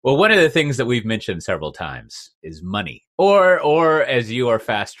Well, one of the things that we've mentioned several times is money, or as you are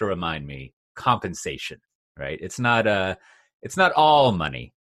fast to remind me, compensation. Right? It's not all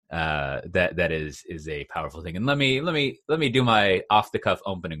money that is a powerful thing. And let me do my off the cuff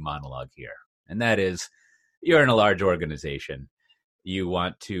opening monologue here, and that is, you're in a large organization. You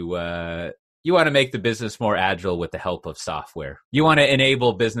want to make the business more agile with the help of software. You want to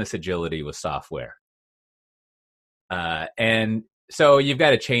enable business agility with software, and so you've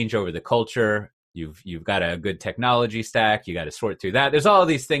got to change over the culture. You've got a good technology stack. You got to sort through that. There's all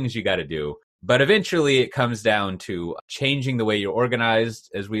these things you got to do. But eventually it comes down to changing the way you're organized,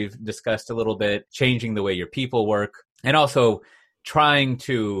 as we've discussed a little bit, changing the way your people work, and also trying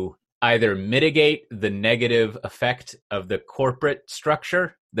to either mitigate the negative effect of the corporate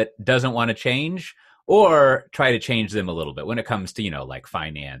structure that doesn't want to change, or try to change them a little bit when it comes to, like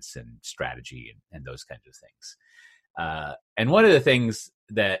finance and strategy and those kinds of things. And one of the things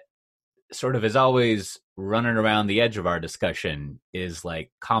that sort of is always running around the edge of our discussion is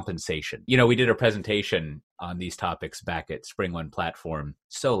like compensation. We did a presentation on these topics back at Spring One Platform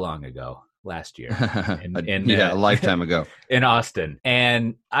so long ago, last year. A lifetime ago. In Austin.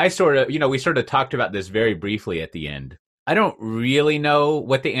 And I we sort of talked about this very briefly at the end. I don't really know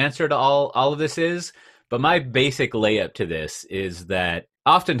what the answer to all of this is, but my basic layup to this is that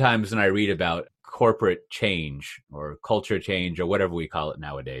oftentimes when I read about corporate change or culture change or whatever we call it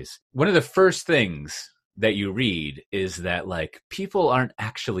nowadays, one of the first things that you read is that like people aren't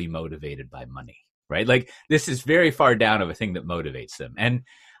actually motivated by money, right? Like this is very far down of a thing that motivates them. And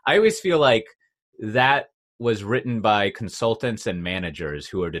I always feel like that was written by consultants and managers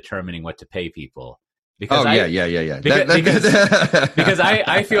who are determining what to pay people. Because because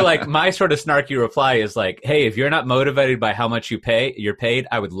I feel like my sort of snarky reply is like, hey, if you're not motivated by how much you're paid,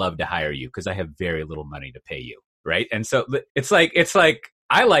 I would love to hire you because I have very little money to pay you, right? And so it's like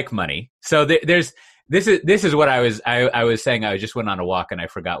I like money, so this is what I was saying. I just went on a walk and I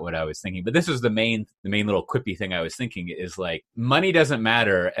forgot what I was thinking, but this was the main little quippy thing I was thinking is like, money doesn't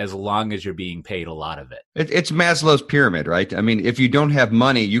matter as long as you're being paid a lot of it. It's Maslow's pyramid, right? I mean, if you don't have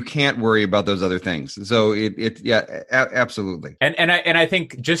money, you can't worry about those other things. So absolutely. And I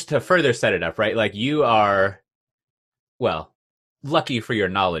think just to further set it up, right? Like you are, well, lucky for your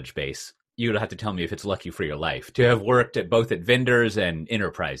knowledge base. You'd have to tell me if it's lucky for your life to have worked at both at vendors and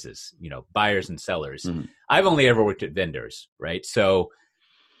enterprises, buyers and sellers. Mm-hmm. I've only ever worked at vendors, right? So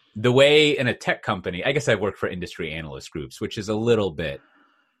the way in a tech company, I guess I've worked for industry analyst groups, which is a little bit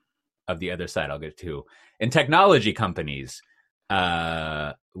of the other side I'll get to. In technology companies,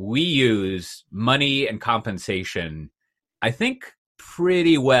 we use money and compensation, I think,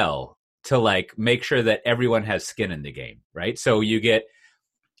 pretty well to like make sure that everyone has skin in the game, right? So you get,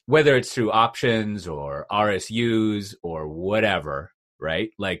 whether it's through options or RSUs or whatever,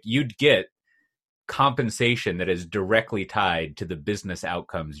 right? Like you'd get compensation that is directly tied to the business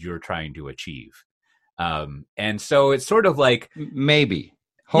outcomes you're trying to achieve. And so it's sort of like... Maybe,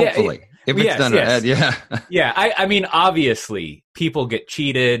 hopefully, if it's done. Yeah, I mean, obviously, people get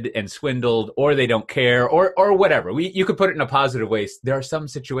cheated and swindled, or they don't care, or whatever. You could put it in a positive way. There are some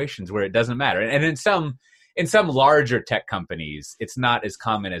situations where it doesn't matter. And in some larger tech companies, it's not as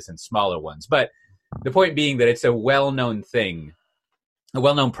common as in smaller ones. But the point being that it's a well-known thing, a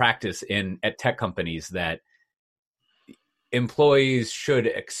well-known practice at tech companies that employees should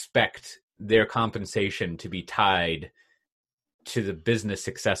expect their compensation to be tied to the business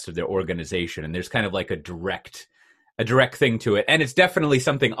success of their organization. And there's kind of like a direct thing to it. And it's definitely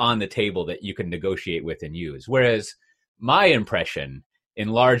something on the table that you can negotiate with and use. Whereas my impression in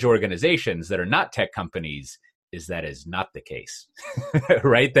large organizations that are not tech companies is that is not the case,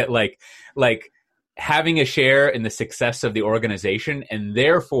 right? That like having a share in the success of the organization and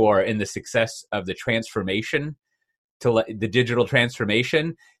therefore in the success of the transformation to the digital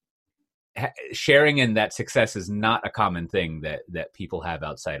transformation, sharing in that success is not a common thing that people have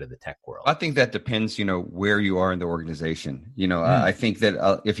outside of the tech world. I think that depends, where you are in the organization. I think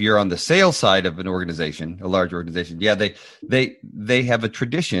that if you're on the sales side of an organization, a large organization, they have a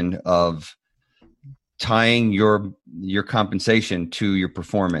tradition of tying your compensation to your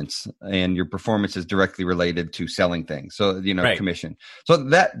performance, and your performance is directly related to selling things. So, right. Commission. So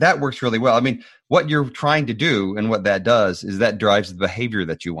that works really well. I mean, what you're trying to do and what that does is that drives the behavior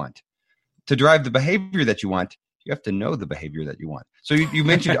that you want. To drive the behavior that you want, you have to know the behavior that you want. So you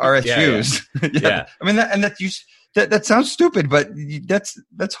mentioned RSUs. Yeah. I mean, that sounds stupid, but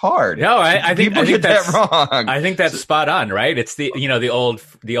that's hard. No, I think get that wrong. I think that's spot on, right? It's the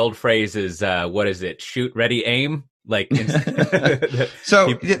old phrase is what is it? Shoot, ready, aim. Like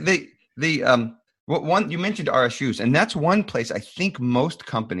so Well, one, you mentioned RSUs, and that's one place I think most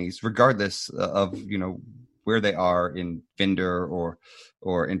companies, regardless of where they are in vendor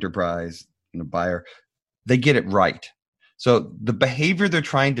or enterprise, buyer, they get it right. So the behavior they're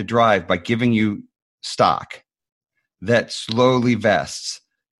trying to drive by giving you stock that slowly vests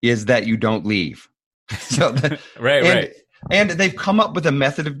is that you don't leave. So right. And they've come up with a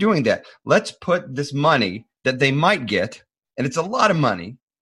method of doing that. Let's put this money that they might get, and it's a lot of money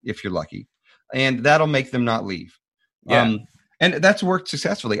if you're lucky, and that'll make them not leave. Yeah. And that's worked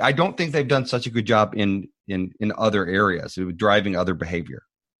successfully. I don't think they've done such a good job in other areas, driving other behavior,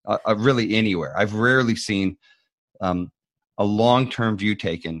 really anywhere. I've rarely seen a long-term view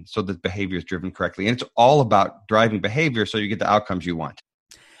taken so that behavior is driven correctly. And it's all about driving behavior so you get the outcomes you want.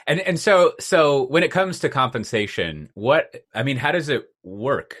 And so when it comes to compensation, how does it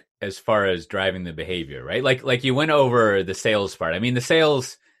work as far as driving the behavior, right? Like you went over the sales part. I mean, the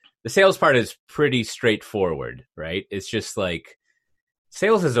sales part is pretty straightforward, right? It's just like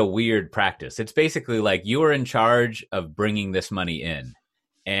sales is a weird practice. It's basically like you are in charge of bringing this money in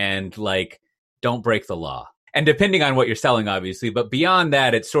and like, don't break the law. And depending on what you're selling, obviously, but beyond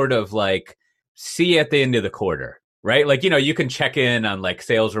that, it's sort of like, see you at the end of the quarter. Right? Like, you can check in on like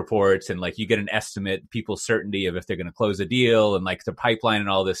sales reports and like you get an estimate, people's certainty of if they're going to close a deal and like the pipeline and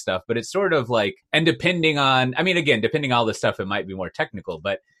all this stuff. But it's sort of like, and depending on all this stuff, it might be more technical,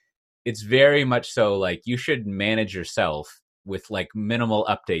 but it's very much so like you should manage yourself with like minimal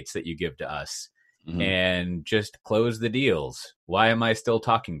updates that you give to us and just close the deals. Why am I still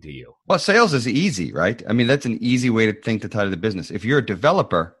talking to you? Well, sales is easy, right? I mean, that's an easy way to think to tie to the business. If you're a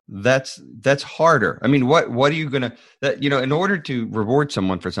developer, that's harder. I mean, what are you going to, in order to reward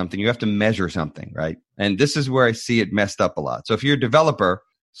someone for something, you have to measure something, right? And this is where I see it messed up a lot. So if you're a developer,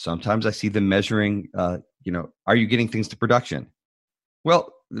 sometimes I see them measuring, are you getting things to production?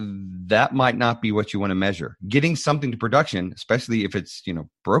 Well, that might not be what you want to measure. Getting something to production, especially if it's,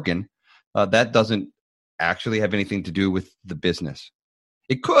 broken, that doesn't actually have anything to do with the business.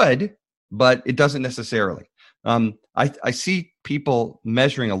 It could, but it doesn't necessarily. I see people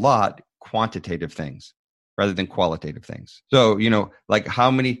measuring a lot quantitative things rather than qualitative things. So, like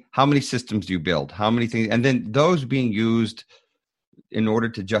how many systems do you build? How many things? And then those being used in order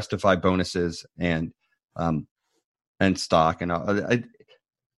to justify bonuses and stock and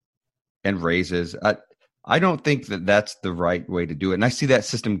raises. I don't think that that's the right way to do it. And I see that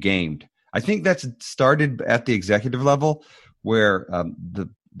system gamed. I think that's started at the executive level where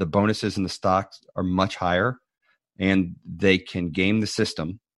the bonuses and the stocks are much higher and they can game the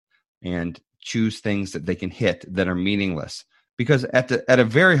system and choose things that they can hit that are meaningless. Because at a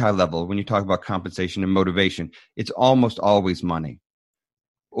very high level, when you talk about compensation and motivation, it's almost always money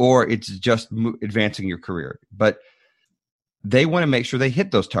or it's just advancing your career. But they want to make sure they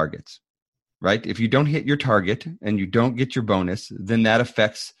hit those targets, right? If you don't hit your target and you don't get your bonus, then that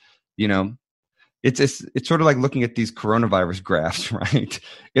affects it's sort of like looking at these coronavirus graphs, right?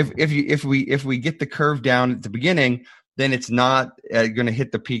 If we get the curve down at the beginning, then it's not going to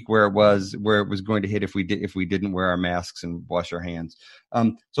hit the peak where it was going to hit if we didn't wear our masks and wash our hands.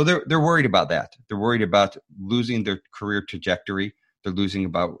 So they're worried about that. They're worried about losing their career trajectory. They're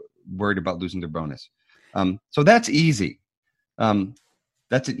worried about losing their bonus. So that's easy.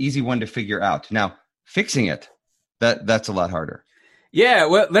 That's an easy one to figure out. Now, fixing it, that's a lot harder. Yeah,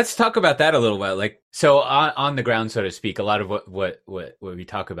 well, let's talk about that a little bit. Like, so on the ground, so to speak, a lot of what we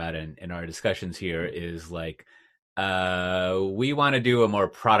talk about in our discussions here is like, we want to do a more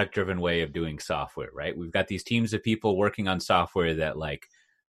product-driven way of doing software, right? We've got these teams of people working on software that like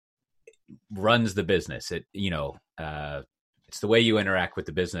runs the business. It's the way you interact with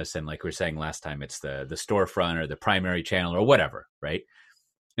the business, and like we were saying last time, it's the storefront or the primary channel or whatever, right?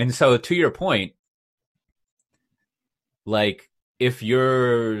 And so, to your point, like, if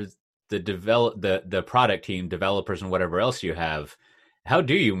you're the product team, developers, and whatever else you have, how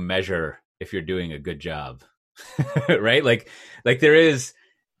do you measure if you're doing a good job? Right? Like there is,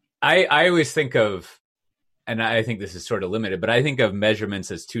 I always think of, and I think this is sort of limited, but I think of measurements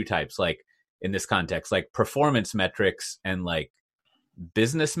as two types, like in this context, like performance metrics and like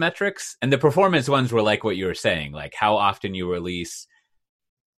business metrics. And the performance ones were like what you were saying, like how often you release.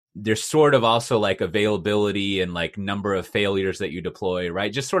 There's sort of also like availability and like number of failures that you deploy,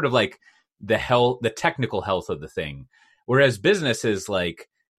 right? Just sort of like the technical health of the thing. Whereas business is like,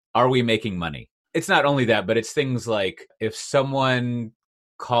 are we making money? It's not only that, but it's things like if someone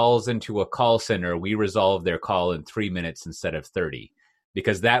calls into a call center, we resolve their call in 3 minutes instead of 30,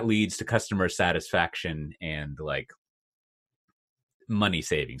 because that leads to customer satisfaction and like money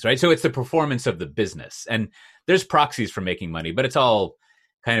savings, right? So it's the performance of the business. And there's proxies for making money, but it's all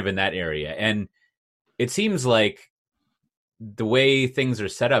kind of in that area. And it seems like the way things are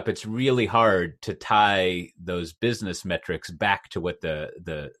set up, it's really hard to tie those business metrics back to what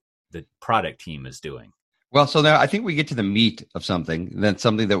the product team is doing. Well, so now I think we get to the meat of something. That's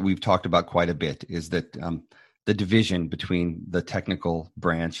something that we've talked about quite a bit, is that the division between the technical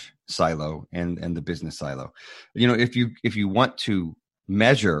branch silo and the business silo. You know, if you want to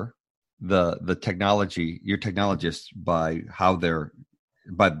measure the technology, your technologists by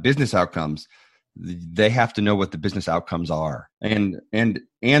business outcomes, they have to know what the business outcomes are, and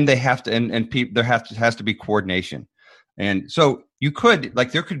they have to, and there has to be coordination. And so you could,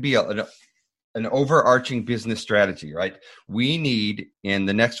 like, there could be an overarching business strategy, right? We need in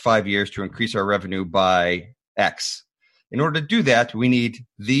the next 5 years to increase our revenue by X. In order to do that, we need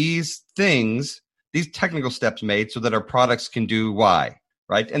these things, these technical steps made so that our products can do Y,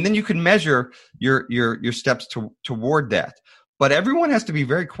 right? And then you can measure your steps toward that. But everyone has to be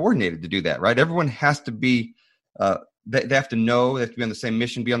very coordinated to do that, right? Everyone has to be, they have to know, they have to be on the same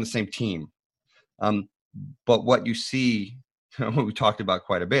mission, be on the same team. But what you see, what we talked about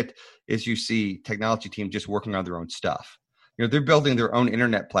quite a bit, is you see technology team just working on their own stuff. You know, they're building their own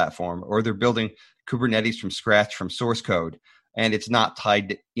internet platform, or they're building Kubernetes from scratch from source code, and it's not tied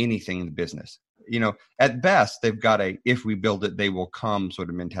to anything in the business. You know, at best, they've got a "if we build it, they will come" sort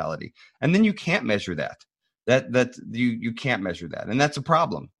of mentality, and then you can't measure that. You can't measure that, and that's a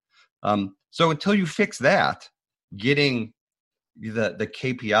problem. So until you fix that, getting the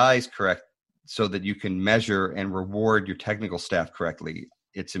KPIs correct so that you can measure and reward your technical staff correctly,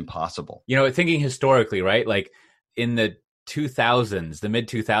 it's impossible. You know, thinking historically, right? Like in the 2000s, the mid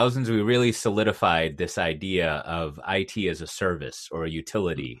 2000s, we really solidified this idea of IT as a service or a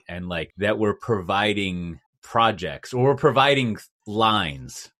utility, and like that we're providing projects or we're providing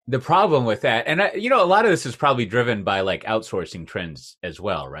lines. The problem with that, and you know, a lot of this is probably driven by like outsourcing trends as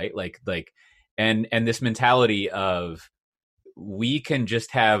well, right? And this mentality of, we can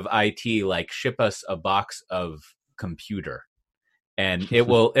just have IT like ship us a box of computer and it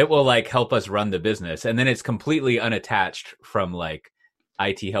will like help us run the business. And then it's completely unattached from like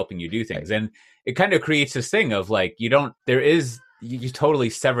IT helping you do things. And it kind of creates this thing of like, you totally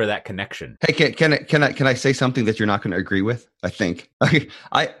sever that connection. Hey, can I say something that you're not going to agree with? I think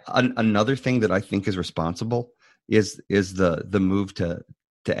another thing that I think is responsible is the move to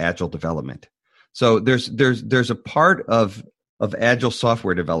agile development. So there's a part of agile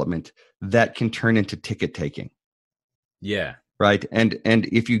software development that can turn into ticket taking. Yeah. Right. And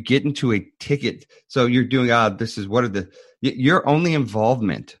if you get into a ticket, so you're doing, your only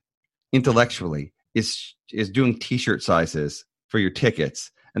involvement intellectually is doing t-shirt sizes for your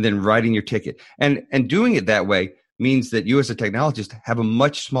tickets and then writing your ticket. And doing it that way means that you as a technologist have a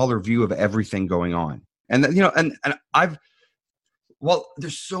much smaller view of everything going on. And, you know, and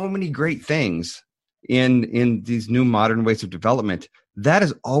there's so many great things in these new modern ways of development. That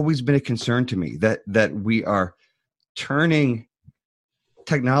has always been a concern to me, that we are turning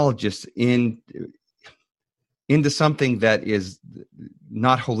technologists into something that is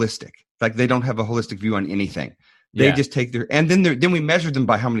not holistic. Like they don't have a holistic view on anything. They just take and then we measure them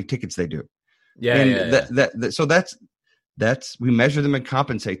by how many tickets they do. So that's we measure them and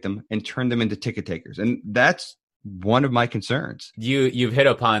compensate them and turn them into ticket takers. And that's one of my concerns. You've hit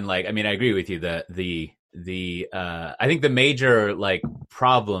upon, like, I mean, I agree with you. I think the major like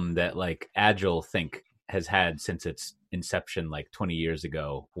problem that like Agile Think has had since its inception like 20 years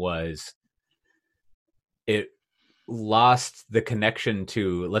ago was it lost the connection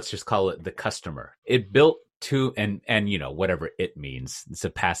to, let's just call it, the customer. It built to, and you know, whatever it means, it's a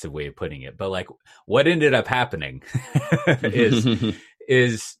passive way of putting it, but like what ended up happening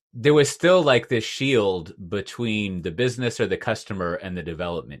is there was still like this shield between the business or the customer and the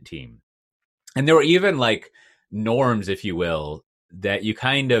development team. And there were even like norms, if you will, that you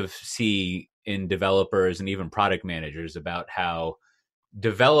kind of see in developers and even product managers about how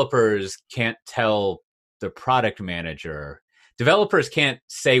developers can't tell the product manager, developers can't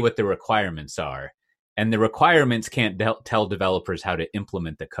say what the requirements are, and the requirements can't tell developers how to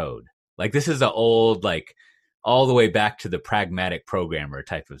implement the code. Like this is an old, like all the way back to the pragmatic programmer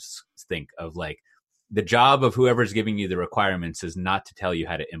type of think of like the job of whoever's giving you the requirements is not to tell you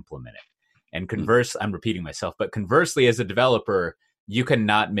how to implement it. And I'm repeating myself, but conversely, as a developer, you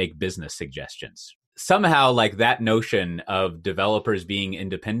cannot make business suggestions. Somehow, like that notion of developers being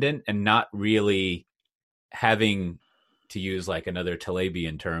independent and not really having, to use like another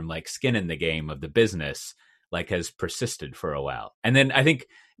Talabian term, like skin in the game of the business, like has persisted for a while. And then I think,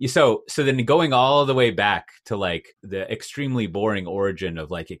 so then going all the way back to like the extremely boring origin of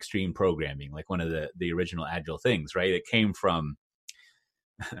like extreme programming, like one of the original Agile things, right? It came from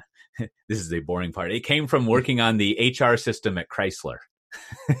this is a boring part. It came from working on the HR system at Chrysler.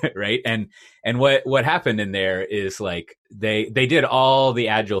 Right. And what happened in there is like they did all the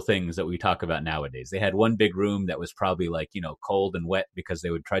agile things that we talk about nowadays. They had one big room that was probably like, cold and wet because they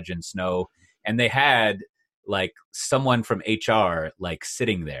would trudge in snow. And they had like someone from HR like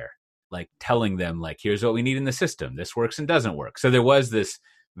sitting there, like telling them like, here's what we need in the system. This works and doesn't work. So there was this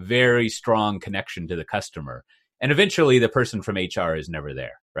very strong connection to the customer. And eventually the person from HR is never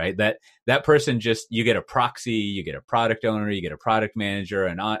there, right? That person just, you get a proxy, you get a product owner, you get a product manager,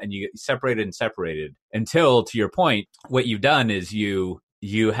 and you get separated until, to your point, what you've done is you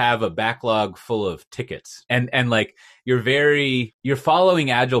have a backlog full of tickets and like you're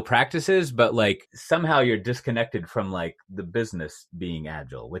following agile practices, but like somehow you're disconnected from like the business being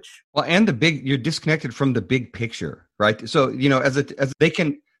agile, which you're disconnected from the big picture, right? So, as they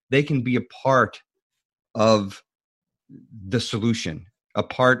can be a part of the solution, a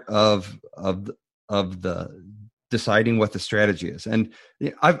part of the deciding what the strategy is. And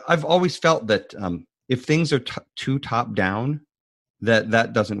I've always felt that if things are too top down,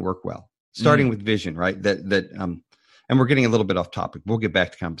 that doesn't work well. Starting with vision, right? And we're getting a little bit off topic. We'll get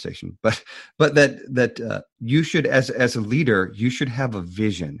back to compensation, but that you should, as a leader, you should have a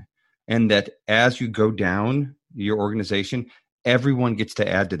vision, and that as you go down your organization, everyone gets to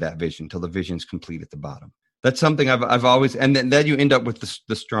add to that vision till the vision's complete at the bottom. That's something I've always, and then you end up with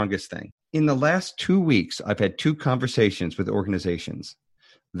the strongest thing. In the last 2 weeks, I've had 2 conversations with organizations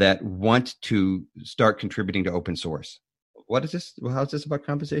that want to start contributing to open source. What is this? Well, how's this about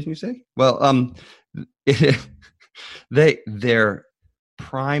compensation, you say? Well, their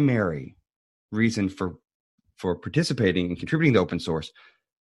primary reason for participating and contributing to open source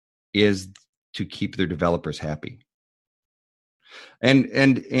is to keep their developers happy. And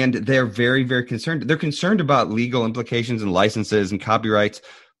they're very, very concerned. They're concerned about legal implications and licenses and copyrights,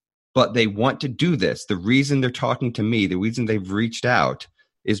 but they want to do this. The reason they're talking to me, the reason they've reached out,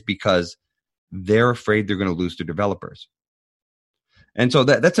 is because they're afraid they're going to lose their developers. And so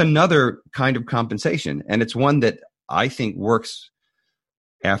that's another kind of compensation. And it's one that I think works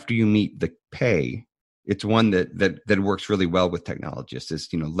after you meet the pay. It's one that works really well with technologists, is,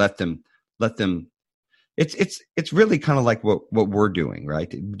 let them. It's really kind of like what we're doing,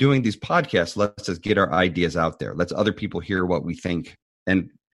 right? Doing these podcasts lets us get our ideas out there, lets other people hear what we think. And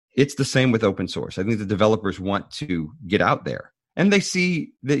it's the same with open source. I think the developers want to get out there, and they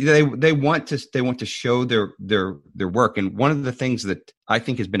see they want to show their work. And one of the things that I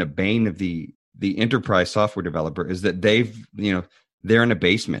think has been a bane of the enterprise software developer is that they're in a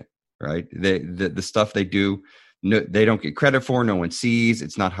basement, right? The stuff they do, no, they don't get credit for, no one sees,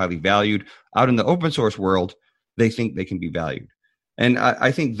 it's not highly valued. Out in the open source world, they think they can be valued. And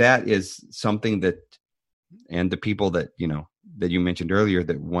I think that is something that, and the people that you mentioned earlier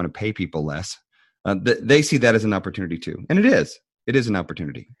that want to pay people less, they see that as an opportunity too. And it is an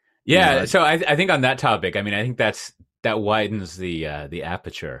opportunity. Yeah. So I think on that topic, I think that widens the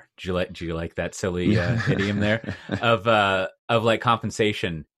aperture. Do you like that silly idiom there of like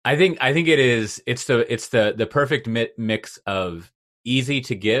compensation? I think it's the perfect mix of easy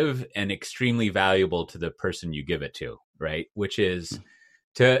to give and extremely valuable to the person you give it to, right? Which is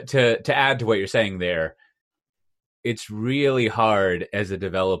to add to what you're saying there. It's really hard as a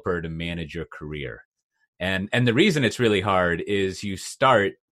developer to manage your career. And the reason it's really hard is you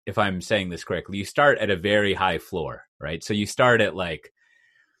start, if I'm saying this correctly, you start at a very high floor, right? So you start at like,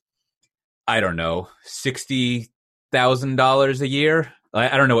 I don't know, $60,000 a year.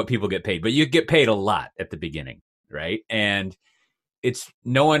 I don't know what people get paid, but you get paid a lot at the beginning, right? And it's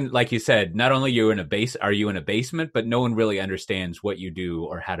no one, like you said, not only are you in a basement, but no one really understands what you do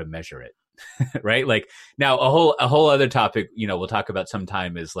or how to measure it, right? Like now a whole other topic, we'll talk about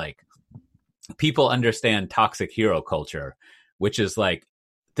sometime is like people understand toxic hero culture, which is like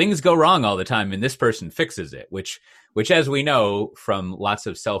things go wrong all the time and this person fixes it, which as we know from lots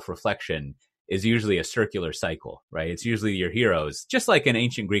of self-reflection is usually a circular cycle, right? It's usually your heroes, just like in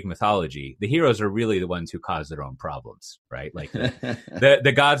ancient Greek mythology, the heroes are really the ones who cause their own problems, right? Like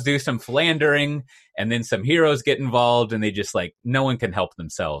the gods do some philandering and then some heroes get involved and they just like, no one can help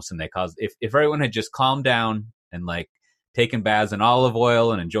themselves. And they cause, if everyone had just calmed down and like taken baths in olive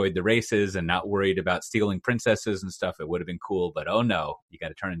oil and enjoyed the races and not worried about stealing princesses and stuff, it would have been cool. But oh no, you got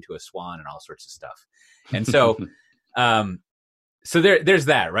to turn into a swan and all sorts of stuff. And so, so there's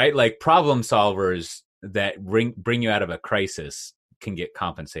that, right? Like problem solvers that bring you out of a crisis can get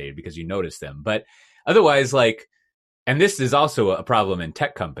compensated because you notice them. But otherwise, like, and this is also a problem in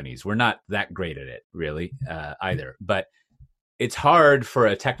tech companies. We're not that great at it really either, but it's hard for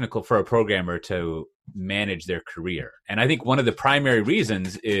a programmer to manage their career. And I think one of the primary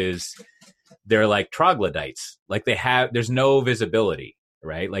reasons is they're like troglodytes. Like there's no visibility,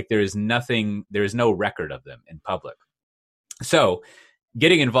 right? Like there is no record of them in public. So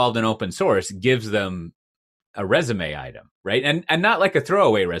getting involved in open source gives them a resume item, right? And not like a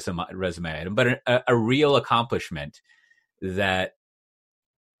throwaway resume item, but a real accomplishment that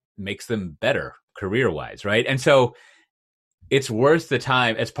makes them better career-wise, right? And so it's worth the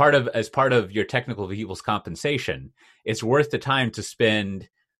time as part of your technical people's compensation. It's worth the time to spend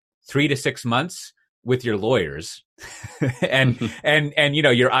 3 to 6 months with your lawyers and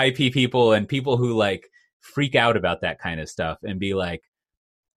your IP people and people who like freak out about that kind of stuff and be like,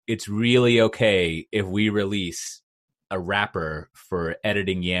 it's really okay if we release a wrapper for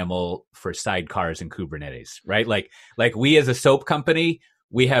editing YAML for sidecars and Kubernetes, right? Like we as a soap company,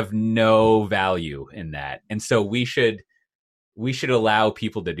 we have no value in that. And so we should allow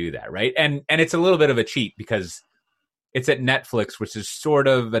people to do that, right? And it's a little bit of a cheat because it's at Netflix, which is sort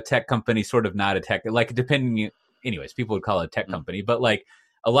of a tech company, sort of not a tech, like depending, anyways, people would call it a tech company, but like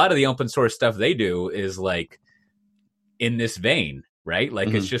a lot of the open source stuff they do is like in this vein, right? Like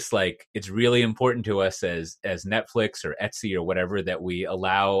it's just like, it's really important to us as Netflix or Etsy or whatever, that we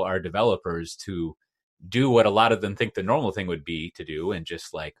allow our developers to do what a lot of them think the normal thing would be to do and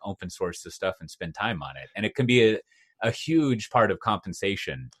just like open source the stuff and spend time on it. And it can be a huge part of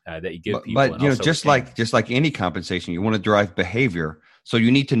compensation that you give people. But just like any compensation, you want to drive behavior. So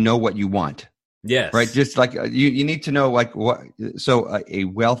you need to know what you want. Yes. Right. Just like you need to know like what. So a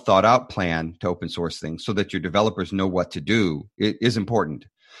well thought out plan to open source things so that your developers know what to do is important.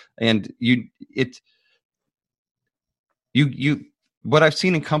 And what I've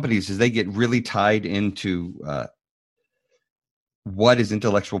seen in companies is they get really tied into what is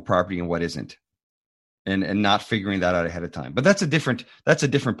intellectual property and what isn't. And not figuring that out ahead of time. But that's a different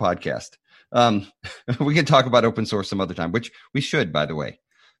podcast. We can talk about open source some other time, which we should, by the way,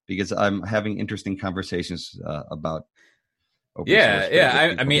 because I'm having interesting conversations about open source.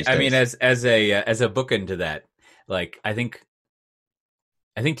 Yeah. I mean, as a bookend to that, like I think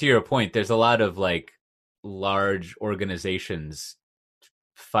to your point, there's a lot of like large organizations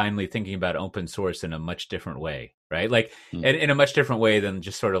finally thinking about open source in a much different way, right? Like in a much different way than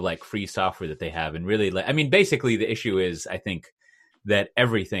just sort of like free software that they have. And really, basically the issue is, I think, that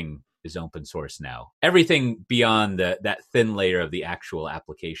everything is open source now. Everything beyond that thin layer of the actual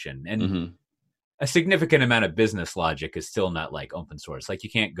application. And a significant amount of business logic is still not like open source. Like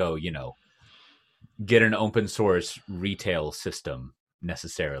you can't go, get an open source retail system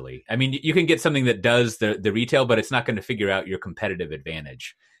necessarily. I mean, you can get something that does the retail, but it's not going to figure out your competitive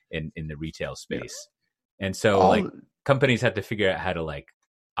advantage in the retail space. Yeah. And so companies have to figure out how to like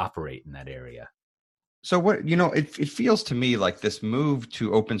operate in that area. So what, it feels to me like this move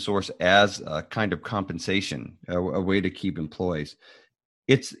to open source as a kind of compensation, a way to keep employees.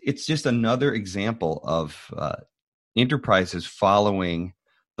 It's just another example of enterprises following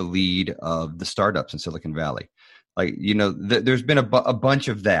the lead of the startups in Silicon Valley. Like, there's been a bunch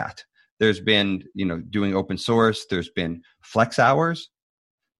of that. There's been, doing open source. There's been flex hours.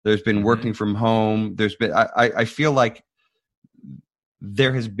 There's been working from home. There's been, I feel like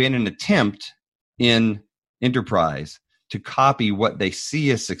there has been an attempt in enterprise to copy what they see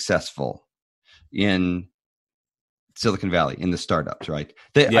as successful in Silicon Valley, in the startups, right?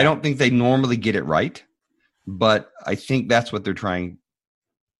 I don't think they normally get it right, but I think that's what they're trying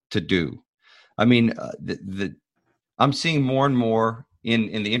to do. I mean, I'm seeing more and more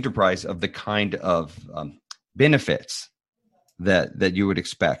in the enterprise of the kind of benefits that you would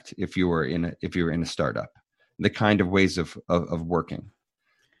expect if you were in a startup, the kind of ways of working.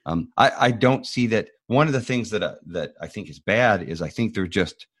 I don't see that. One of the things that I think is bad is I think they're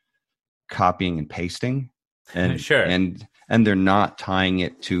just copying and pasting, and sure, and they're not tying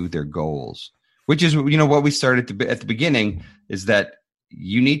it to their goals, which is what we started at the beginning, is that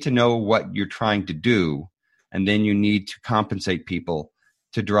you need to know what you're trying to do. And then you need to compensate people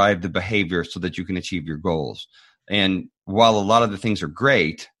to drive the behavior so that you can achieve your goals. And while a lot of the things are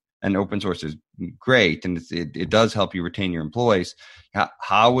great, and open source is great, and it does help you retain your employees,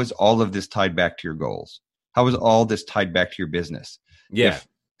 how is all of this tied back to your goals? How is all this tied back to your business? Yeah.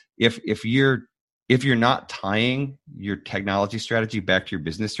 If you're not tying your technology strategy back to your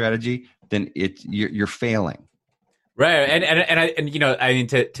business strategy, then you're failing. Right. And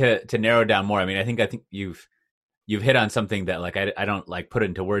to narrow down more, I think you've hit on something that like I don't like put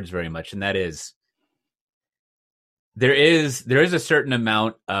into words very much, and that is there is a certain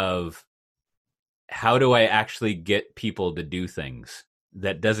amount of how do I actually get people to do things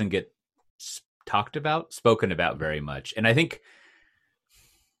that doesn't get spoken about very much. And I think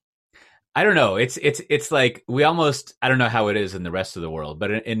I don't know. It's like we almost, I don't know how it is in the rest of the world,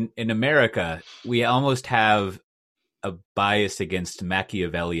 but in America, we almost have a bias against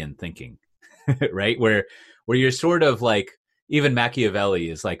Machiavellian thinking, right? Where you're sort of like, even Machiavelli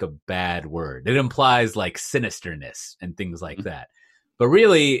is like a bad word. It implies like sinisterness and things like that. But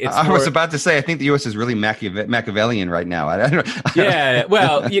really, it's I was about to say, I think the U.S. is really Machiavellian right now. I don't know. Yeah,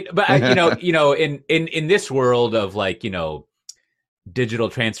 well, but in this world of like, digital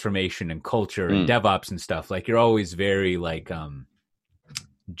transformation and culture and DevOps and stuff, like you're always very like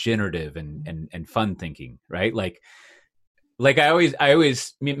generative and fun thinking, right? Like I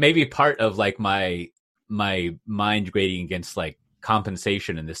always maybe part of like my mind grading against like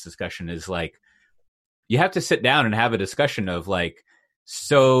compensation in this discussion is like you have to sit down and have a discussion of like,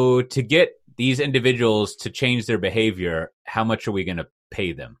 so to get these individuals to change their behavior, how much are we going to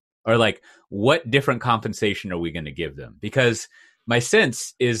pay them? Or like, what different compensation are we going to give them? Because my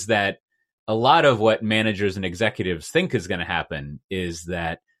sense is that a lot of what managers and executives think is going to happen is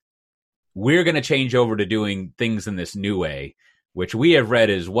that we're going to change over to doing things in this new way, which we have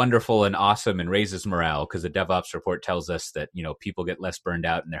read is wonderful and awesome and raises morale because the DevOps report tells us that, people get less burned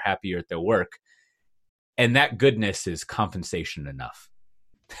out and they're happier at their work. And that goodness is compensation enough,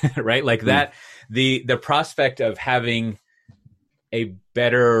 right? Like that, the prospect of having a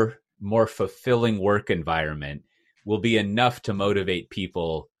better, more fulfilling work environment will be enough to motivate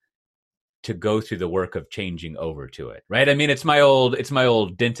people to go through the work of changing over to it, right? I mean, it's my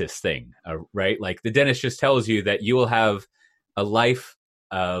old dentist thing, right? Like the dentist just tells you that you will have a life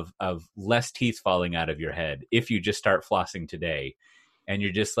of less teeth falling out of your head if you just start flossing today. And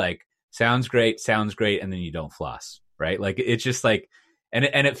you're just like, sounds great. And then you don't floss, right? Like, it's just like, and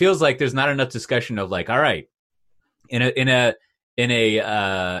it feels like there's not enough discussion of like, all right, in a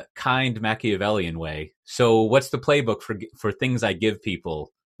kind Machiavellian way. So what's the playbook for things I give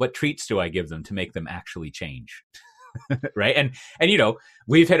people? What treats do I give them to make them actually change? Right. And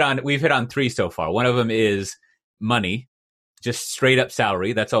we've hit on three so far. One of them is money, just straight up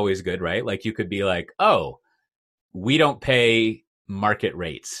salary. That's always good, right? Like you could be like, oh, we don't pay market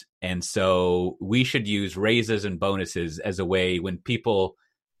rates. And so we should use raises and bonuses as a way when people,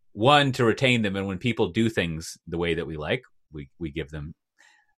 one, to retain them. And when people do things the way that we like, we give them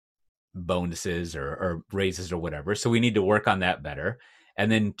bonuses or raises or whatever. So we need to work on that better. And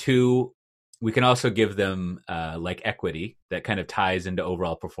then two, we can also give them like equity that kind of ties into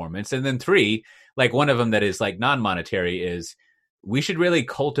overall performance. And then three, like one of them that is like non-monetary is we should really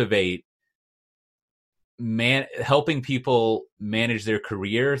cultivate helping people manage their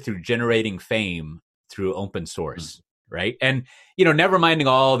career through generating fame through open source. Right. And, never minding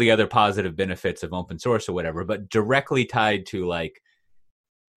all the other positive benefits of open source or whatever, but directly tied to like,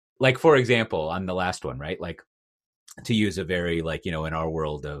 for example, on the last one, right? Like to use a very like, in our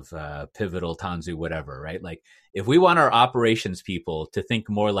world of Pivotal, Tanzu, whatever, right? Like if we want our operations people to think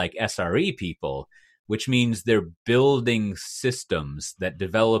more like SRE people, which means they're building systems that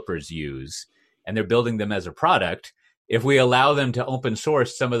developers use and they're building them as a product. If we allow them to open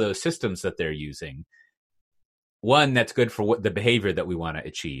source some of those systems that they're using, one, that's good for what the behavior that we want to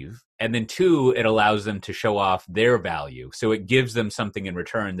achieve. And then two, it allows them to show off their value. So it gives them something in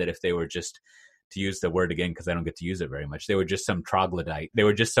return that if they were just, to use the word again, because I don't get to use it very much, they were just some troglodyte. They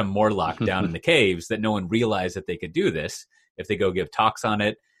were just some Morlock down in the caves that no one realized that they could do this. If they go give talks on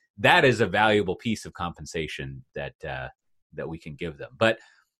it, that is a valuable piece of compensation that we can give them. But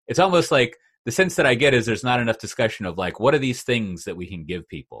it's almost like the sense that I get is there's not enough discussion of like, what are these things that we can give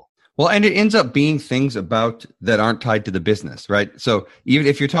people? Well, and it ends up being things about that aren't tied to the business, right? So even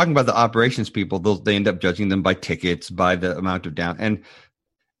if you're talking about the operations people, they end up judging them by tickets, by the amount of down.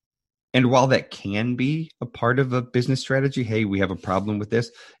 And while that can be a part of a business strategy, hey, we have a problem with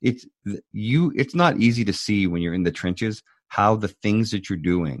this. It's not easy to see when you're in the trenches how the things that you're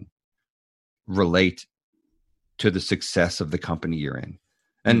doing relate to the success of the company you're in.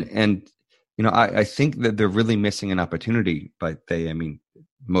 And I think that they're really missing an opportunity,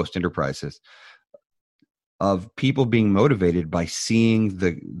 most enterprises, of people being motivated by seeing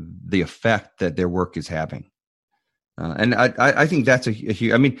the effect that their work is having. And I think that's a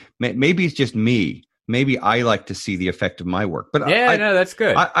huge, maybe it's just me. Maybe I like to see the effect of my work, but that's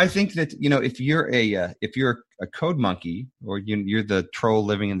good. I think that, if you're a code monkey or you're the troll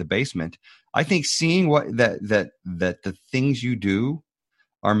living in the basement, I think seeing that the things you do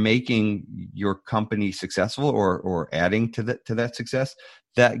are making your company successful or adding to that success,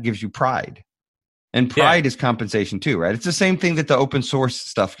 that gives you pride. And pride is compensation too, right? It's the same thing that the open source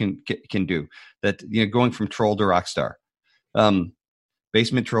stuff can do. That going from troll to rock star,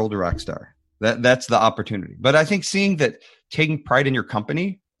 basement troll to rock star. That's the opportunity. But I think seeing that, taking pride in your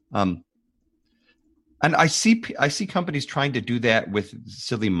company, And I see companies trying to do that with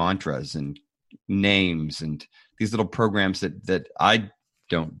silly mantras and names and these little programs that I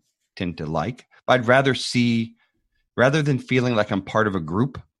don't tend to like. But I'd rather see, rather than feeling like I'm part of a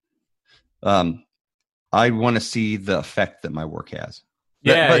group, I want to see the effect that my work has.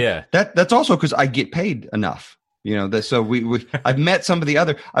 That's also because I get paid enough. So I've met some of the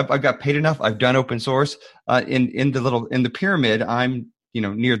other. I've got paid enough. I've done open source. In the pyramid, I'm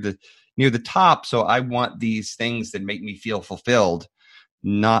near the top. So I want these things that make me feel fulfilled,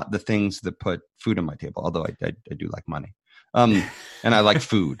 not the things that put food on my table. Although I do like money, and I like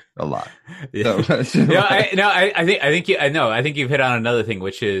food a lot. Yeah. I think you've hit on another thing,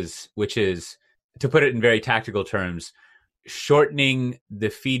 which is to put it in very tactical terms, shortening the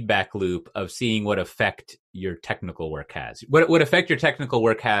feedback loop of seeing what effect your technical work has, what effect your technical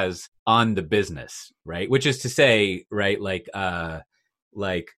work has on the business, right? Which is to say, right, like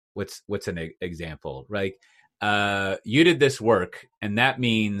what's an example, right? You did this work, and that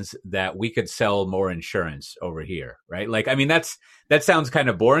means that we could sell more insurance over here, right? Like, I mean, that sounds kind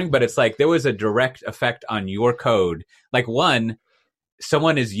of boring, but it's like there was a direct effect on your code. Like, one,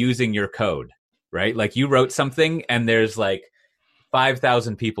 someone is using your code, right? Like, you wrote something and there's like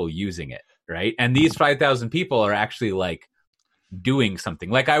 5,000 people using it, right? And these 5,000 people are actually like doing something.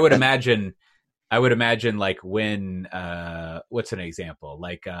 Like, I would imagine like when what's an example?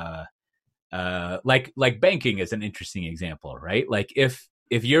 Like banking is an interesting example, right? Like, if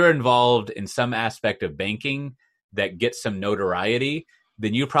you're involved in some aspect of banking that gets some notoriety,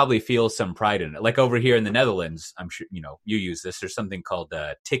 then you probably feel some pride in it. Like over here in the Netherlands, I'm sure you use this. There's something called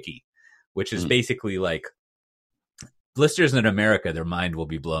Tikkie, which is basically like, listeners in America, their mind will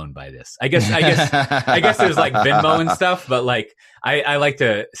be blown by this. I guess there's like Venmo and stuff, but like I like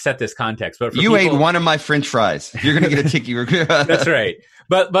to set this context. But you ate one of my French fries, you're gonna get a Tikkie. That's right.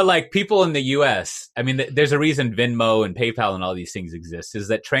 But like people in the US, I mean, there's a reason Venmo and PayPal and all these things exist, is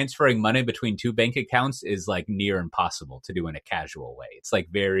that transferring money between two bank accounts is like near impossible to do in a casual way. It's like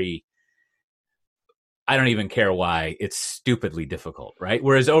I don't even care why, it's stupidly difficult, right?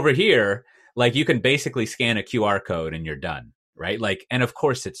 Whereas over here, like, you can basically scan a QR code and you're done, right? Like, and of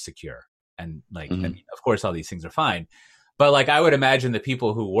course it's secure. And like, I mean, of course all these things are fine. But like, I would imagine the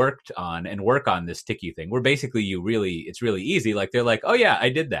people who work on this Tikkie thing were basically, it's really easy. Like, they're like, oh yeah, I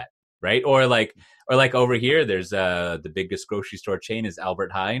did that. Right. Or like over here, there's the biggest grocery store chain is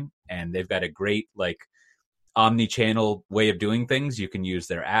Albert Heijn, and they've got a great like omni-channel way of doing things. You can use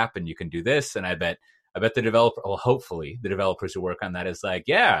their app and you can do this. And I bet the developer, well, hopefully the developers who work on that is like,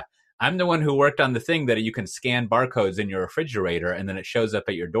 yeah, I'm the one who worked on the thing that you can scan barcodes in your refrigerator and then it shows up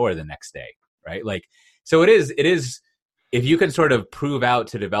at your door the next day, right? Like, so it is, if you can sort of prove out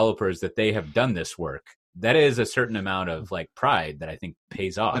to developers that they have done this work, that is a certain amount of like pride that I think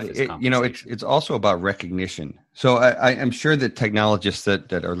pays off. It's also about recognition. So I'm sure that technologists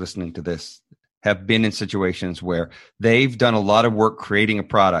that are listening to this have been in situations where they've done a lot of work creating a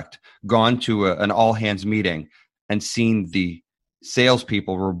product, gone to an all hands meeting and seen the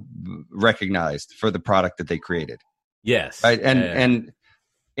salespeople were recognized for the product that they created. Yes. Right.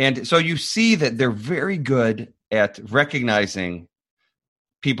 And so you see that they're very good at recognizing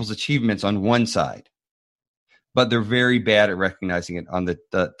people's achievements on one side, but they're very bad at recognizing it on the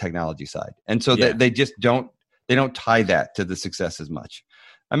technology side. And so they just don't tie that to the success as much.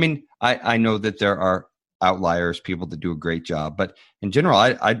 I mean, I know that there are outliers, people that do a great job, but in general,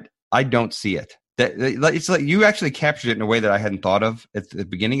 I don't see it. It's like you actually captured it in a way that I hadn't thought of at the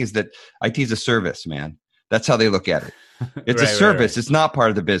beginning, is that IT is a service, man. That's how they look at it. It's a service. Right. It's not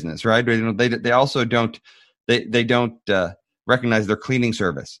part of the business, right? They also don't recognize their cleaning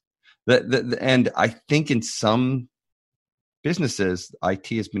service. And I think in some businesses, IT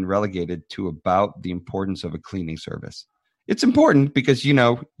has been relegated to about the importance of a cleaning service. It's important because you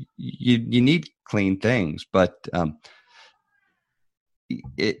need clean things, but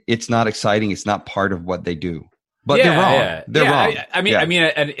it's not exciting. It's not part of what they do. But they're wrong. Yeah. They're wrong. I mean,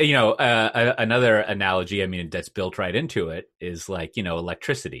 another analogy, I mean, that's built right into it is like,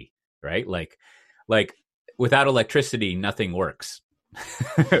 electricity, right? Like without electricity, nothing works,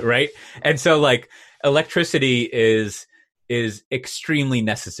 right? And so like electricity is extremely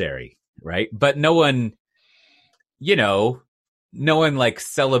necessary, right? But no one like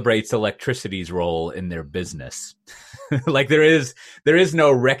celebrates electricity's role in their business. Like there is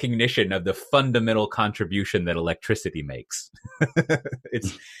no recognition of the fundamental contribution that electricity makes.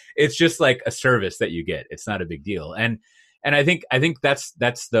 It's just like a service that you get. It's not a big deal. And I think that's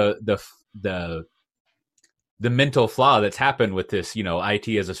the mental flaw that's happened with this, IT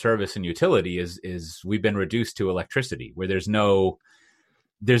as a service and utility is we've been reduced to electricity, where there's no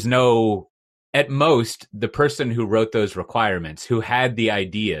at most, the person who wrote those requirements, who had the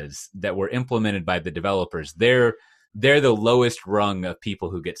ideas that were implemented by the developers, they're the lowest rung of people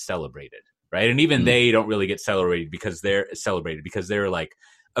who get celebrated, right? And even they don't really get celebrated because they're like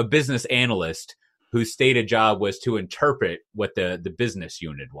a business analyst whose stated job was to interpret what the business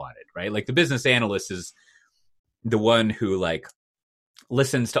unit wanted, right? Like the business analyst is the one who like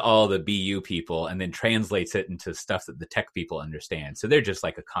listens to all the BU people and then translates it into stuff that the tech people understand. So they're just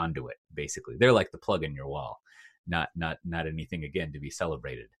like a conduit, basically. They're like the plug in your wall, not anything again to be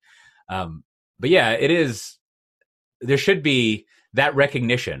celebrated. But yeah, it is. There should be that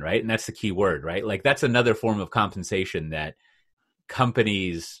recognition, right? And that's the key word, right? Like that's another form of compensation that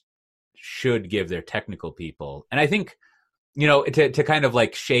companies should give their technical people. And I think, to kind of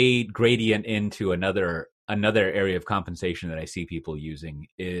like shade gradient into another area of compensation that I see people using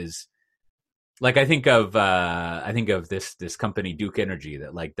is like, I think of this company, Duke Energy,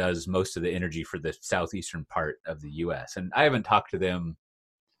 that like does most of the energy for the southeastern part of the US. And I haven't talked to them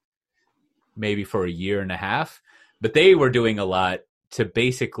maybe for a year and a half, but they were doing a lot to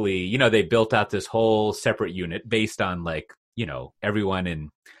basically, they built out this whole separate unit based on like, everyone in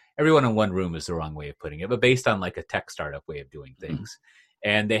one room is the wrong way of putting it, but based on like a tech startup way of doing things.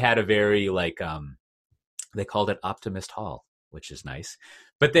 And they had a very like, they called it Optimist Hall, which is nice.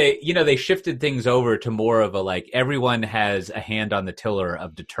 But they shifted things over to more of a like everyone has a hand on the tiller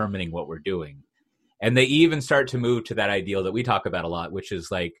of determining what we're doing. And they even start to move to that ideal that we talk about a lot, which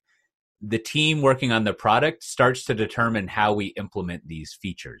is like the team working on the product starts to determine how we implement these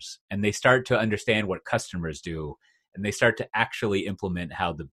features. And they start to understand what customers do. And they start to actually implement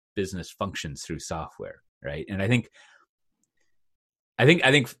how the business functions through software, right? And I think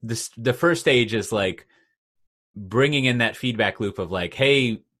the first stage is like bringing in that feedback loop of like,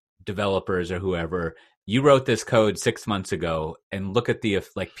 hey, developers or whoever, you wrote this code 6 months ago and look at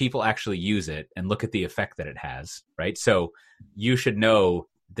like people actually use it and look at the effect that it has, right? So you should know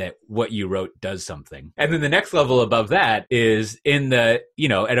that what you wrote does something. And then the next level above that is in the,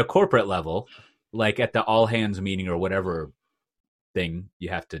 at a corporate level, like at the all hands meeting or whatever thing you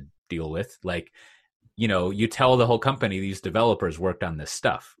have to deal with, like, you tell the whole company these developers worked on this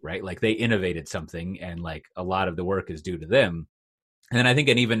stuff, right? Like they innovated something and like a lot of the work is due to them. And then I think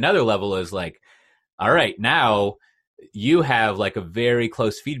an even another level is like, all right, now you have like a very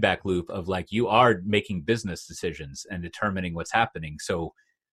close feedback loop of like, you are making business decisions and determining what's happening. So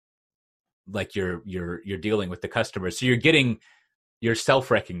like you're dealing with the customers. So you're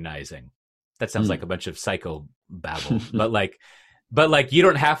self-recognizing. That sounds like a bunch of psycho babble, but like you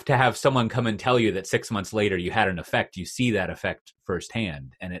don't have to have someone come and tell you that 6 months later you had an effect. You see that effect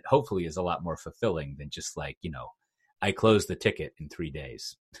firsthand, and it hopefully is a lot more fulfilling than just like, I closed the ticket in 3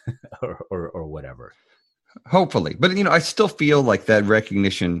 days or whatever. Hopefully. But, I still feel like that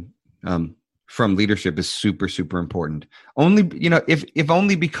recognition from leadership is super, super important. Only, if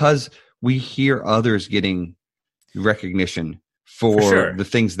only because we hear others getting recognition for sure. The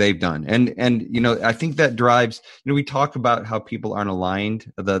things they've done. And I think that drives, we talk about how people aren't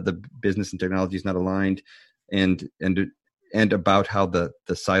aligned, the business and technology is not aligned, and about how the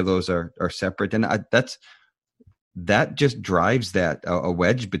silos are separate. And that just drives that a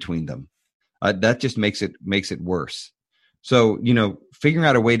wedge between them. That just makes it worse. So, figuring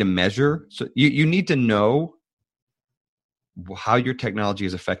out a way to measure, so you need to know how your technology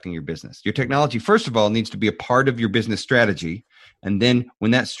is affecting your business. Your technology, first of all, needs to be a part of your business strategy. And then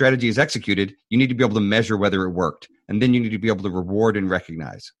when that strategy is executed, you need to be able to measure whether it worked. And then you need to be able to reward and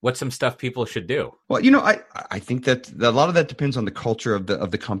recognize. What's some stuff people should do? Well, I think that a lot of that depends on the culture of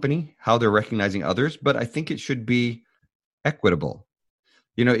the company, how they're recognizing others. But I think it should be equitable.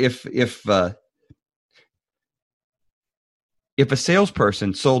 If a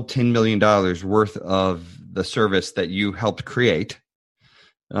salesperson sold $10 million worth of the service that you helped create,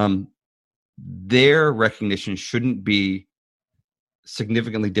 their recognition shouldn't be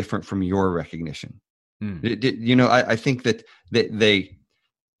significantly different from your recognition. I think that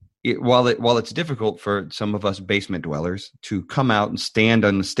while it's difficult for some of us basement dwellers to come out and stand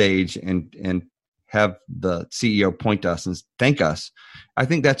on the stage and have the CEO point to us and thank us, I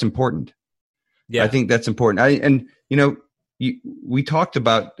think that's important. Yeah, I think that's important. We talked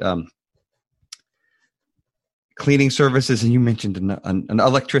about cleaning services, and you mentioned an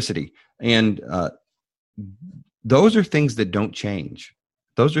electricity, and those are things that don't change.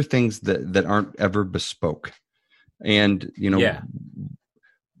 Those are things that aren't ever bespoke. And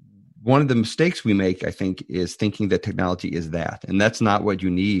one of the mistakes we make, I think, is thinking that technology is that, and that's not what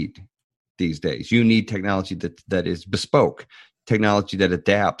you need these days. You need technology that is bespoke, technology that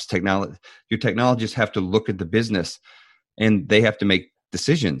adapts. Your technologists have to look at the business, and they have to make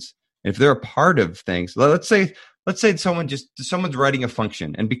decisions. If they're a part of things, let's say someone's writing a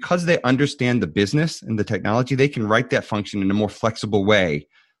function, and because they understand the business and the technology, they can write that function in a more flexible way,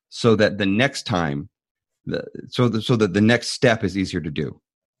 so that the next time, so that the next step is easier to do.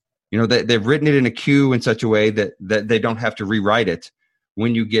 They've written it in a queue in such a way that they don't have to rewrite it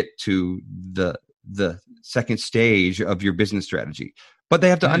when you get to the second stage of your business strategy. But they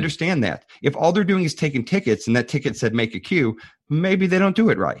have to understand that if all they're doing is taking tickets and that ticket said make a queue, maybe they don't do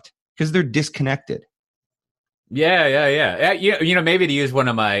it right because they're disconnected. Yeah. Maybe to use one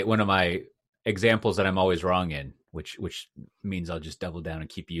of my examples that I'm always wrong in, which means I'll just double down and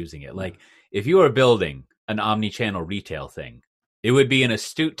keep using it. Like if you are building an omni-channel retail thing, it would be an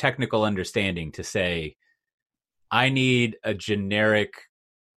astute technical understanding to say, I need a generic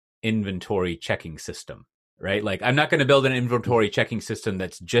inventory checking system, right? Like I'm not going to build an inventory checking system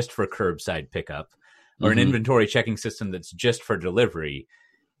that's just for curbside pickup or an inventory checking system that's just for delivery.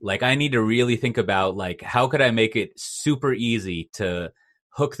 Like I need to really think about like, how could I make it super easy to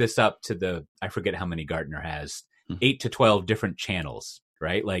hook this up to I forget how many Gartner has, 8 to 12 different channels,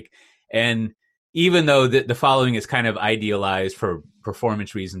 right? Like, and even though the following is kind of idealized for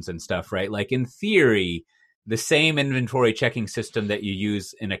performance reasons and stuff, right? Like in theory, the same inventory checking system that you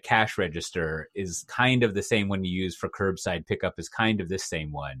use in a cash register is kind of the same one you use for curbside pickup is kind of the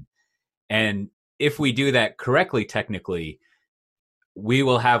same one. And if we do that correctly, technically, we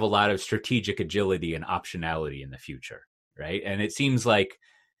will have a lot of strategic agility and optionality in the future, right? And it seems like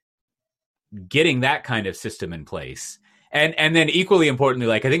getting that kind of system in place. And then equally importantly,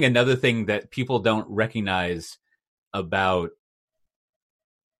 like I think another thing that people don't recognize about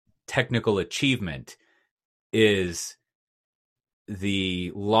technical achievement is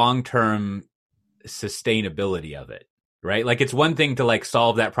the long-term sustainability of it, right? Like it's one thing to like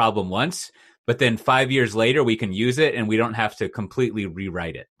solve that problem once, but then 5 years later we can use it and we don't have to completely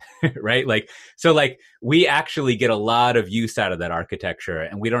rewrite it, right? Like, so like we actually get a lot of use out of that architecture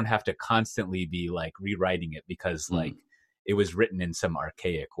and we don't have to constantly be like rewriting it because like it was written in some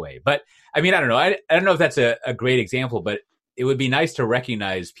archaic way. But I mean, I don't know. I don't know if that's a great example, but it would be nice to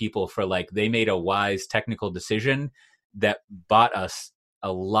recognize people for like, they made a wise technical decision that bought us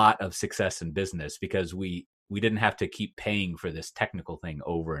a lot of success in business because we didn't have to keep paying for this technical thing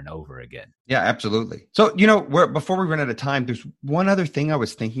over and over again. Yeah, absolutely. So, before we run out of time, there's one other thing I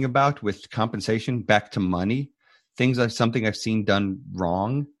was thinking about with compensation, back to money, something I've seen done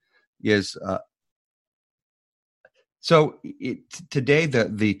wrong is, today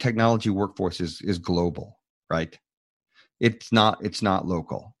the technology workforce is global, right? It's not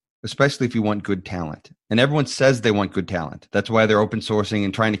local, especially if you want good talent. And everyone says they want good talent. That's why they're open sourcing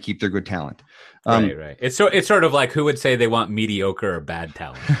and trying to keep their good talent. Right. It's sort of like who would say they want mediocre or bad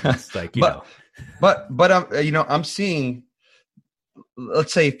talent. It's like, but I'm seeing,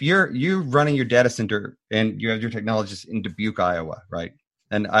 let's say if you're running your data center and you have your technologists in Dubuque, Iowa, right?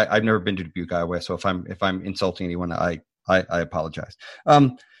 And I've never been to Dubuque, Iowa, so if I'm insulting anyone, I apologize.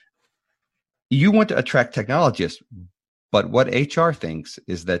 You want to attract technologists, but what HR thinks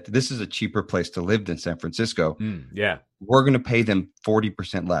is that this is a cheaper place to live than San Francisco. Yeah, we're going to pay them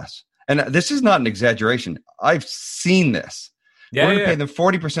 40% less, and this is not an exaggeration. I've seen this. We're going to pay them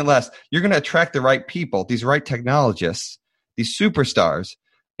 40% less. You're going to attract the right people, these right technologists, these superstars,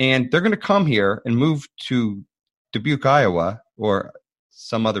 and they're going to come here and move to Dubuque, Iowa, or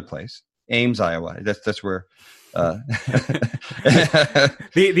some other place, Ames, Iowa. That's where.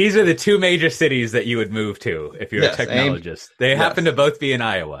 These are the two major cities that you would move to if you're a technologist. Ames, they happen to both be in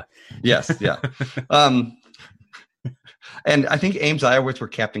Iowa. Yes, yeah. And I think Ames, Iowa, is where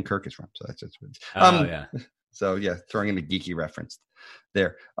Captain Kirk is from. So that's just. Yeah. So yeah, throwing in a geeky reference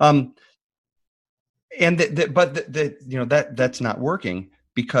there. And that's not working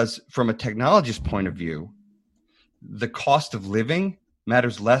because from a technologist point of view, the cost of living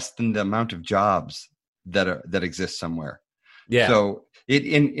matters less than the amount of jobs that exist somewhere. Yeah. So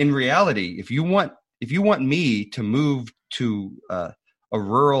in reality, if you want me to move to a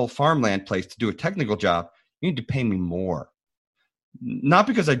rural farmland place to do a technical job, you need to pay me more. Not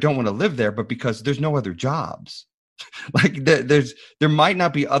because I don't want to live there, but because there's no other jobs. Like there might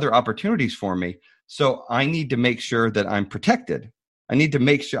not be other opportunities for me. So I need to make sure that I'm protected. I need to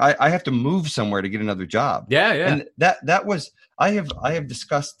make sure I have to move somewhere to get another job. Yeah. And that was, I have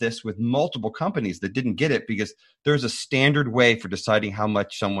discussed this with multiple companies that didn't get it because there's a standard way for deciding how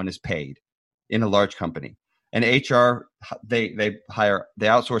much someone is paid in a large company. And HR, they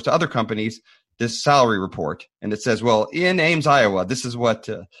outsource to other companies this salary report, and it says, well, in Ames, Iowa, this is what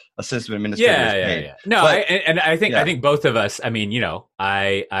a system administrator is paid. Yeah. No, I think both of us. I mean,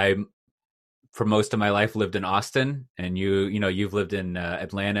 I'm for most of my life lived in Austin, and you've lived in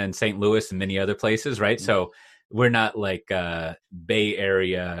Atlanta and St. Louis and many other places, right? Mm-hmm. So we're not like Bay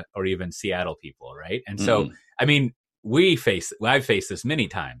Area or even Seattle people, right? And so, I mean, I've faced this many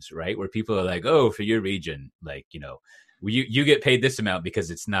times, right? Where people are like, oh, for your region, like, you get paid this amount because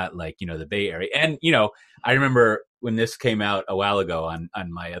it's not like, the Bay Area. And, I remember when this came out a while ago on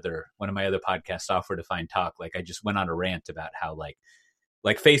one of my other podcasts, Software Defined Talk, like I just went on a rant about how like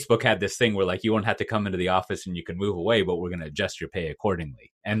Facebook had this thing where like you won't have to come into the office and you can move away, but we're going to adjust your pay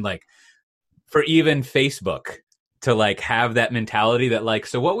accordingly. And like for even Facebook to like have that mentality that like,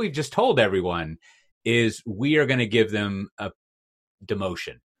 so what we've just told everyone is we are going to give them a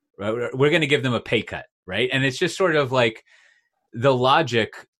demotion, right? We're going to give them a pay cut, right? And it's just sort of like the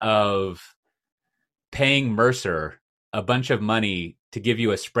logic of paying Mercer a bunch of money to give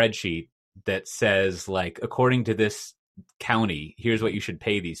you a spreadsheet that says like, according to this county, here's what you should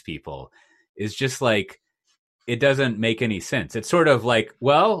pay these people, is just like, it doesn't make any sense. It's sort of like,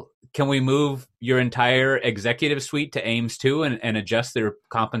 well, can we move your entire executive suite to Ames 2 and adjust their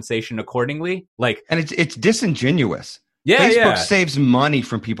compensation accordingly? Like, and it's disingenuous. Yeah, Facebook saves money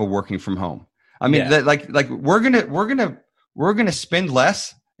from people working from home. I mean, like we're gonna spend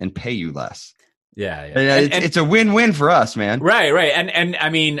less and pay you less. Yeah. And it's a win-win for us, man. Right. And I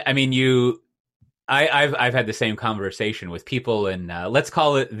mean, I've had the same conversation with people in let's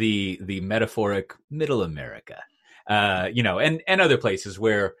call it the metaphoric Middle America, and other places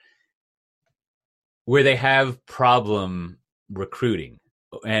where they have problem recruiting,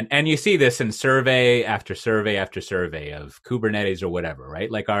 and you see this in survey after survey after survey of Kubernetes or whatever, right?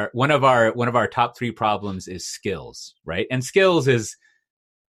 Like one of our top 3 problems is skills, right? And skills is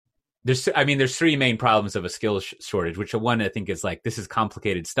there's three main problems of a skills shortage, which one I think is like, this is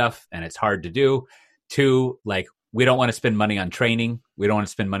complicated stuff and it's hard to do. 2, like, we don't want to spend money on training. We don't want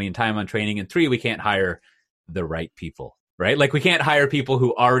to spend money and time on training. And 3, we can't hire the right people, right? Like we can't hire people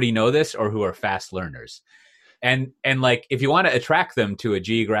who already know this or who are fast learners. And like, if you want to attract them to a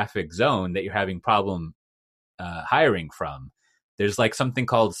geographic zone that you're having problem hiring from, there's like something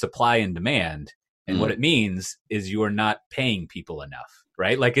called supply and demand. And what it means is you are not paying people enough.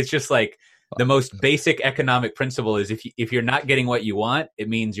 Right? Like, it's just like the most basic economic principle is if you're not getting what you want, it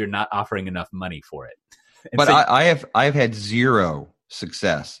means you're not offering enough money for it. But so, I've had zero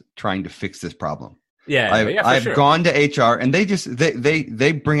success trying to fix this problem. I've gone to HR and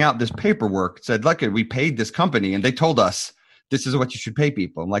they bring out this paperwork, said, look, we paid this company and they told us this is what you should pay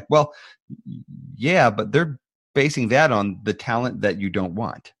people. I'm like, well, yeah, but they're basing that on the talent that you don't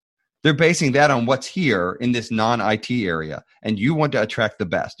want. They're basing that on what's here in this non-IT area, and you want to attract the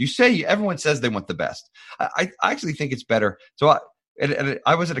best. Everyone says they want the best. I actually think it's better. So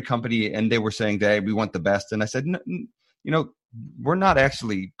I was at a company, and they were saying, "Hey, we want the best," and I said, "No, we're not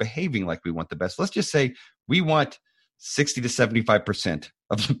actually behaving like we want the best. Let's just say we want 60 to 75%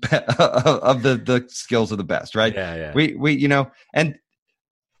 of the skills of the best, right? Yeah. We and."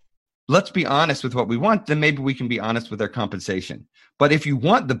 Let's be honest with what we want, then maybe we can be honest with our compensation. But if you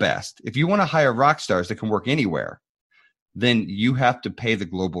want the best, if you want to hire rock stars that can work anywhere, then you have to pay the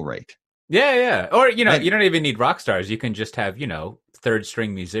global rate. Yeah. Or, you don't even need rock stars. You can just have, third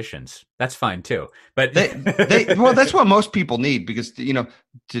string musicians. That's fine too. But well, that's what most people need because,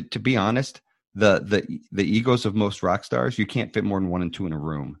 to be honest, the egos of most rock stars, you can't fit more than 1 and 2 in a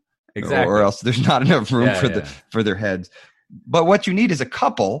room. Exactly. Or else there's not enough room for their heads. But what you need is a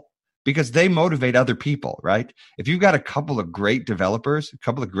couple, because they motivate other people, right? If you've got a couple of great developers, a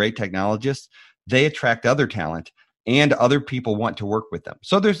couple of great technologists, they attract other talent and other people want to work with them.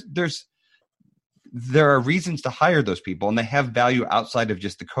 So there are reasons to hire those people and they have value outside of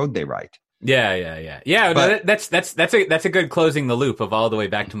just the code they write. Yeah. But that's a good closing the loop of all the way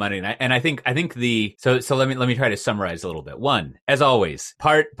back to money. And I think so let me try to summarize a little bit. 1, as always,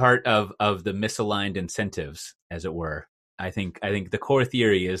 part of the misaligned incentives, as it were. I think the core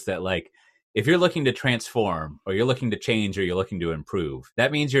theory is that, like, if you're looking to transform or you're looking to change or you're looking to improve,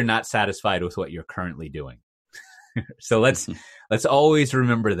 that means you're not satisfied with what you're currently doing. So let's always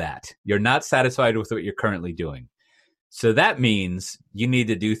remember that. You're not satisfied with what you're currently doing. So that means you need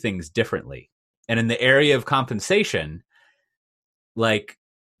to do things differently. And in the area of compensation, like,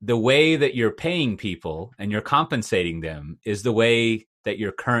 the way that you're paying people and you're compensating them is the way that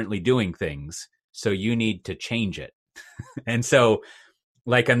you're currently doing things. So you need to change it. And so,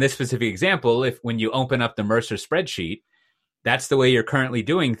 like, on this specific example, when you open up the Mercer spreadsheet, that's the way you're currently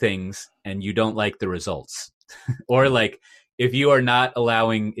doing things and you don't like the results. Or like, if you're not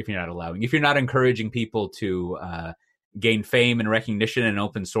encouraging people to gain fame and recognition in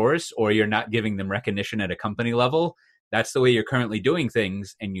open source, or you're not giving them recognition at a company level, That's the way you're currently doing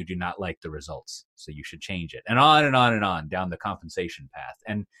things, and you do not like the results. So you should change it. And on and on and on down the compensation path.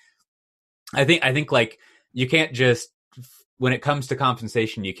 And I think like you can't just, when it comes to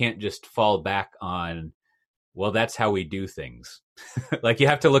compensation, you can't just fall back on, well, that's how we do things. Like you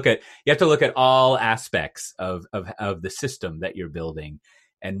have to look at all aspects of the system that you're building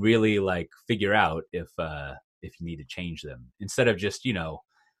and really like figure out if you need to change them, instead of just,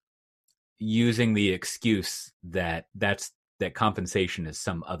 using the excuse that compensation is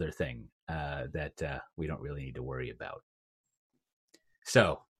some other thing that we don't really need to worry about.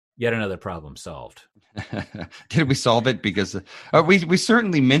 So yet another problem solved. Did we solve it? Because we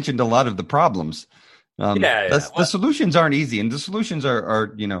certainly mentioned a lot of the problems. The solutions aren't easy, and the solutions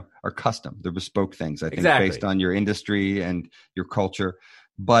are custom. They're bespoke things, I think, based on your industry and your culture.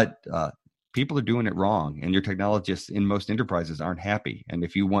 But people are doing it wrong, and your technologists in most enterprises aren't happy. And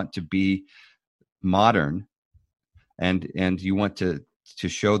if you want to be modern and you want to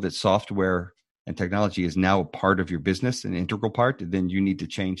show that software and technology is now a part of your business, an integral part, then you need to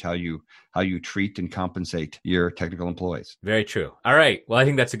change how you treat and compensate your technical employees. Very true. All right. Well, I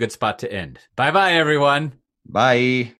think that's a good spot to end. Bye-bye, everyone. Bye.